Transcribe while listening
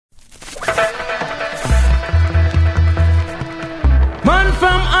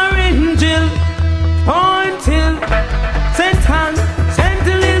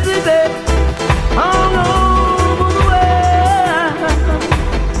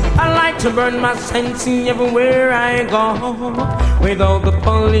to burn my sensing everywhere I go. With all the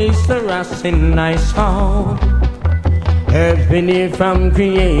police harassing I saw. Herbs beneath from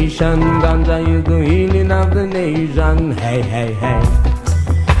creation, ganja is the healing of the nation. Hey, hey, hey.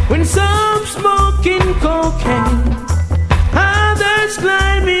 When some smoking cocaine, others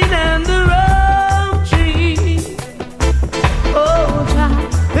climbing and the wrong tree. Oh,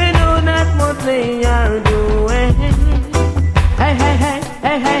 child, they know not what they are doing. Hey, hey, hey,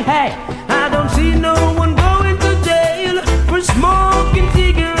 hey, hey, hey. I don't see no one going to jail for smoking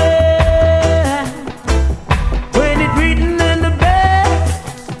cigarettes. When it's written in the bed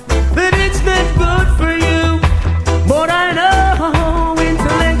that it's not good for you. But I know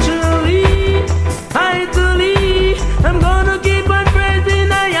intellectually, idly, I'm gonna keep on praising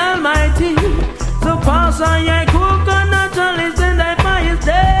the Almighty. So pass on your coconut chalice and I fire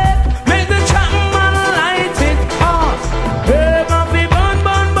dead. Make the Chapman light it off. Hey, Haffi Bun,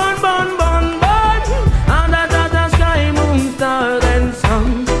 bun, bun, bun, bun, bun. Under the sky, moon, stars and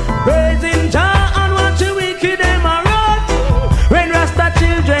sun. Praising Jah and watch the wicked them a run. When Rasta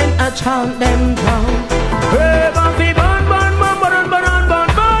children a chant them down. Hey, Haffi Bun, bun, bun, bun, bun, bun,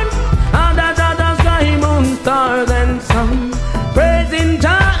 bun. Under the sky, moon, stars and sun. Praising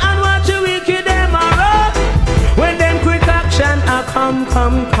Jah and watch the wicked them a run. When them quick action a come,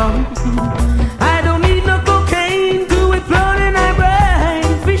 come, come. I don't need no cocaine to explode in my brain.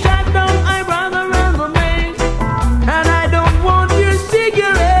 Fish I down, I rather run the main. And I don't want your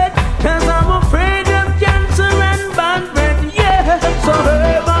cigarette, cause I'm afraid of cancer and bad breath, yeah. So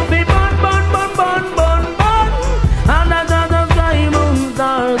hey, Haffi Bun, bun, bun, bun, bun, bun. Under the sky, moon,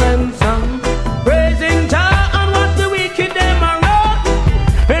 stars and sun. Praising Jah and watch the wicked them a run.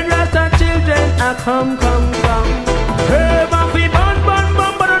 When Rasta children a come, come, come. Hey, Haffi Bun, bun,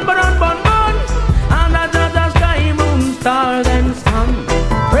 bun, bun, bun, bun, bun. Under the sky, moon, stars and sun.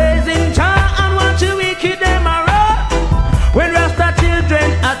 Praising Jah and watch the wicked them a run. When Rasta children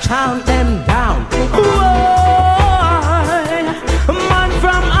a chant them down. Whoa, man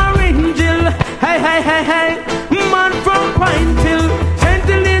from Orange Hill, hey, hey, hey, hey. Man from Pine Hill, St.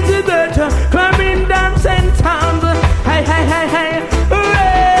 Elizabeth, climbing dance and towns. Hey, hey, hey, hey.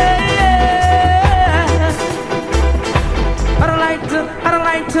 I don't like to, I don't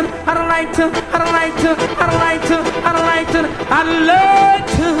like to, I don't like to, I don't like to, I don't like to, I don't like to, I don't like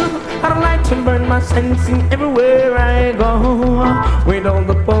to, I don't like to burn my sensing everywhere I go. With all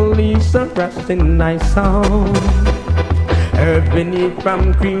the police arresting I saw. Herb beneath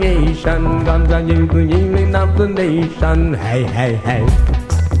from creation, ganja is the healing of the nation. Hey, hey, hey.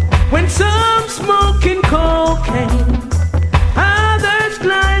 When some smoking cocaine, others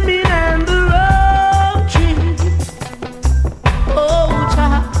climbing and the wrong tree. Oh,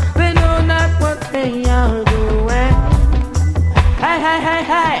 child, they know not what they are doing. Hey, hey, hey,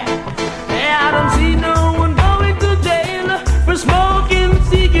 hey. Hey, I don't see no one going to jail for smoking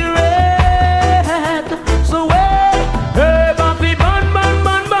cigarettes. So hey, hey, Haffi Bun, bun,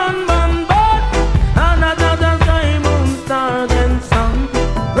 bun, bun, bun, bun. Under the sky, moon, stars and sun.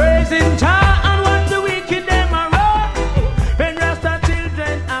 Praising Jah and watch the wicked them a run. When Rasta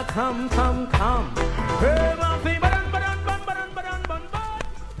children a come, come, come.